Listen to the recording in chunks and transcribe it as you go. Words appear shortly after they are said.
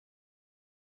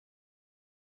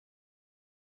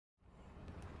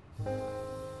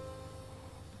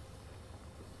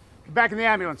Get back in the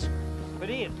ambulance. But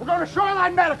Ian, We're going to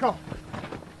Shoreline Medical.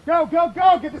 Go, go,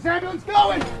 go! Get this ambulance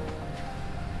going!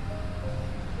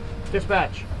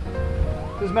 Dispatch.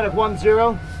 This is Medic 10.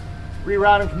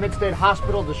 Rerouting from Midstate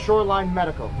Hospital to Shoreline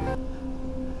Medical.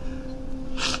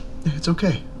 It's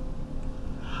okay.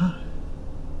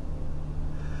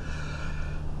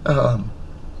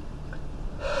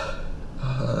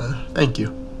 Thank you.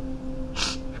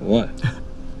 For what?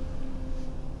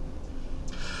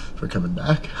 For coming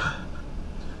back.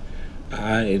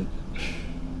 I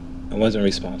wasn't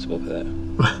responsible for that.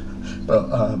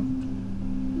 Well,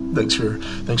 thanks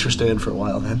for staying for a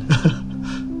while then.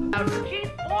 she's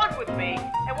bored with me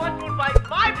and wants to invite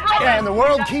my brother. Yeah, and the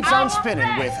world to keeps on our spinning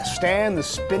bed. with Stan the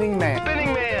Spinning Man.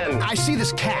 Spinning Man. I see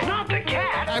this cat. Not the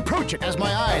cat. I approach it as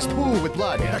my eyes pool with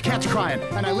blood. The cat's crying,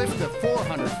 and I lift the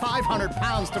 400, 500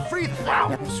 pounds to free it.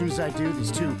 Wow. As soon as I do,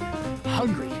 these two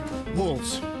hungry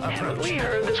wolves Haven't approach. we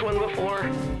heard this one before?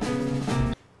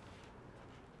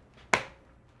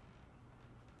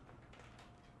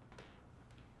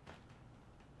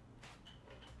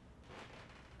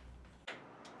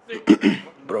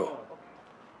 Bro.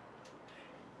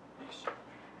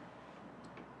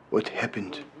 What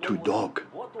happened to dog,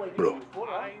 bro?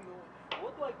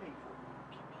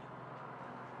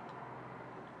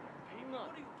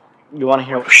 You want to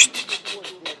hear?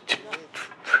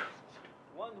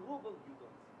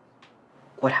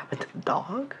 What happened to the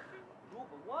dog?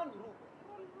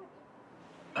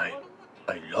 I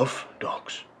love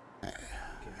dogs.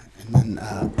 And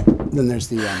then there's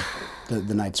the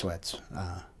night sweats.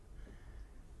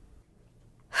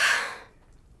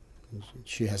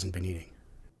 She hasn't been eating.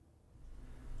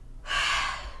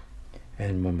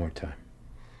 And one more time.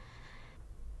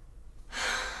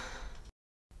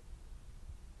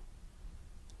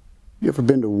 You ever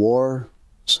been to war,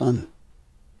 son?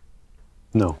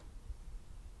 No.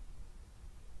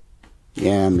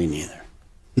 Yeah, me neither.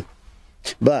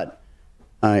 But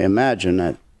I imagine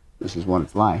that this is what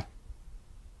it's like.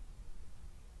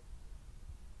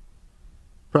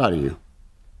 Proud of you.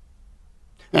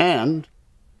 And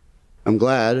I'm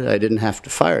glad I didn't have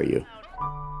to fire you.